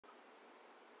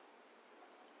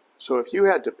So if you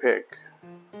had to pick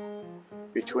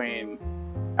between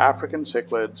African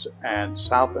cichlids and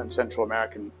South and Central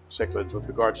American cichlids with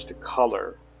regards to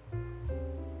color,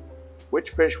 which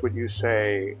fish would you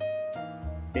say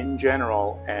in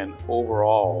general and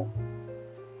overall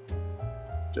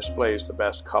displays the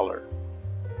best color?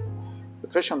 The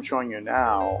fish I'm showing you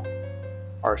now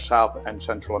are South and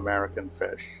Central American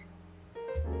fish,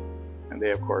 and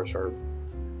they of course are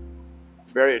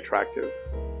very attractive,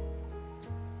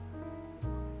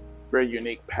 very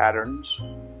unique patterns,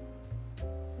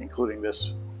 including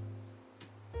this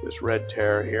red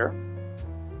tear here.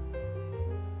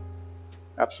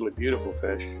 Absolutely beautiful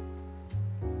fish.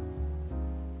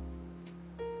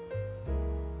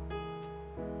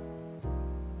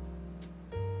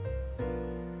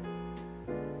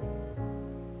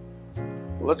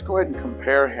 Let's go ahead and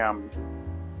compare him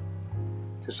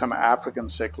to some African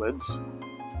cichlids.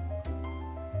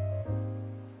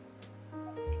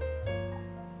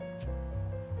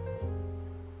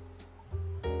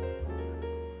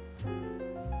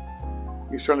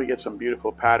 You certainly get some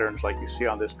beautiful patterns like you see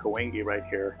on this Kawingi right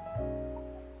here.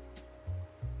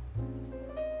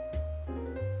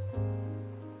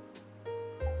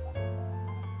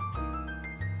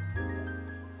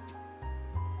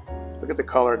 Look at the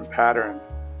color and pattern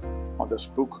on this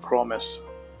Buccochromis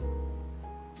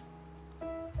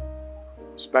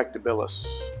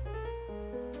spectabilis.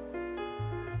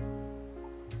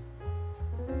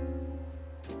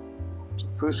 It's a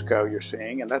Fusco you're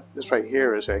seeing, and this right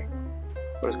here is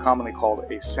what is commonly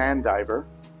called a sand diver.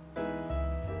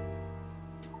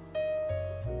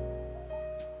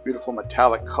 Beautiful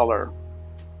metallic color.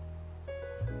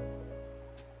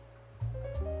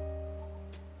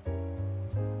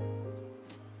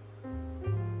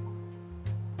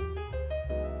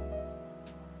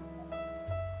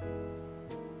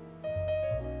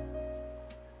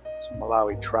 Some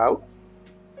Malawi trout.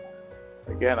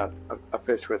 Again, a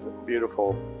fish with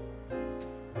beautiful,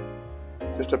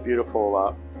 just a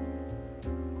beautiful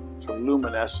sort of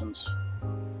luminescence.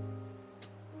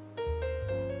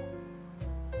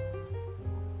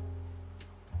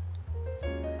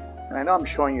 And I know I'm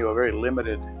showing you a very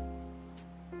limited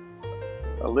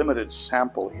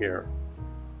sample here.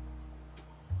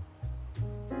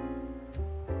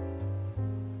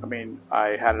 I mean, I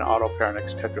had an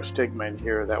Autopharynx tetrastigma in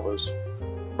here that was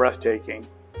breathtaking.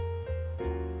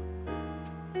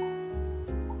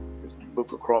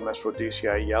 Buccochromis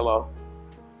rhodesii yellow,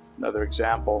 another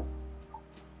example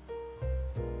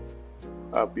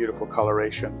of beautiful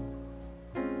coloration.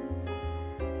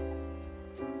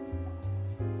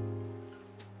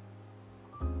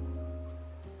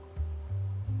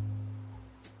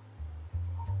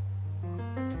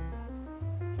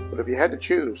 But if you had to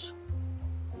choose,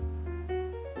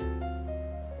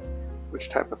 which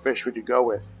type of fish would you go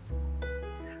with?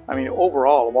 I mean,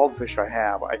 overall, of all the fish I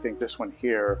have, I think this one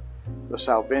here, the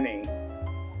Salvini,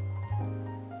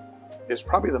 is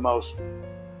probably the most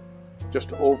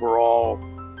just overall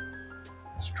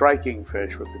striking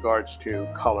fish with regards to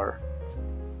color.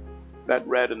 That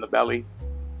red in the belly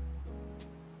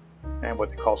and what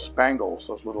they call spangles,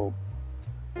 those little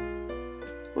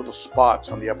spots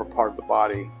on the upper part of the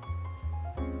body,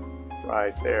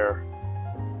 right there.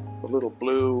 The little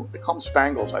blue, they call them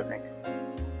spangles, I think,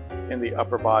 in the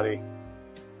upper body.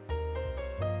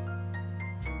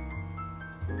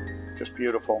 Just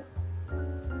beautiful.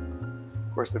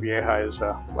 Of course, the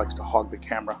vieja likes to hog the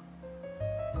camera.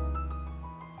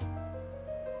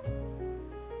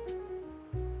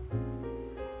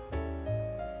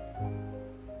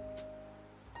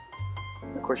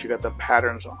 And of course, you got the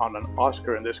patterns on an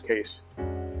Oscar in this case.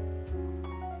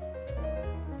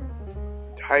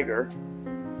 Tiger,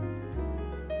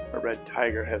 a red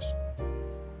tiger, has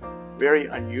very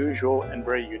unusual and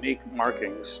very unique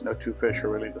markings. No two fish are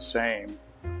really the same.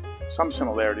 Some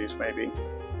similarities maybe.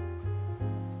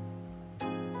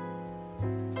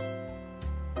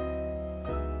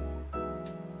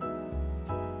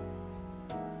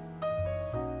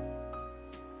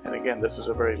 And again, this is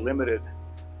a very limited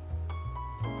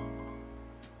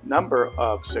number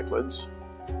of cichlids.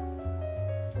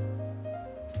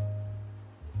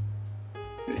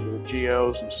 The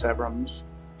geos and severums,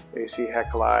 AC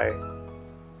hecali.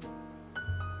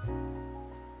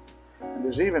 And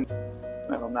there's even,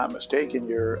 if I'm not mistaken,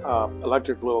 your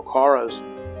electric blue ocaras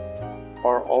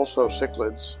are also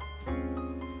cichlids,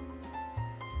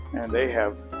 and they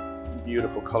have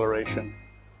beautiful coloration.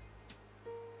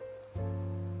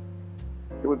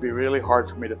 It would be really hard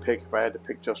for me to pick if I had to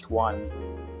pick just one.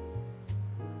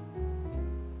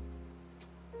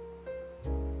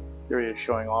 Here he is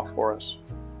showing off for us.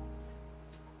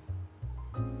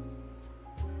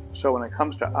 So when it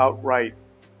comes to outright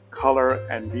color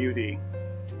and beauty,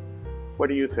 what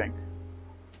do you think?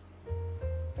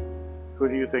 Who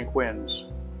do you think wins?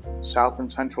 South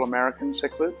and Central American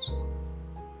cichlids?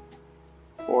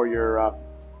 Or your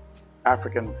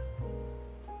African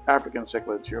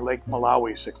cichlids, your Lake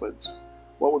Malawi cichlids?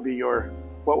 What would be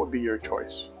your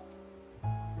choice?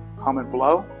 Comment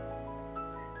below,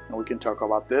 and we can talk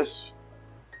about this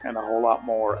and a whole lot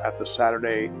more at the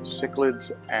Saturday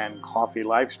Cichlids and Coffee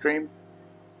live stream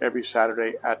every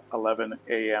Saturday at 11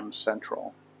 a.m.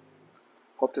 Central.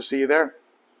 Hope to see you there.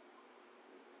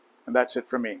 And that's it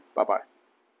for me. Bye-bye.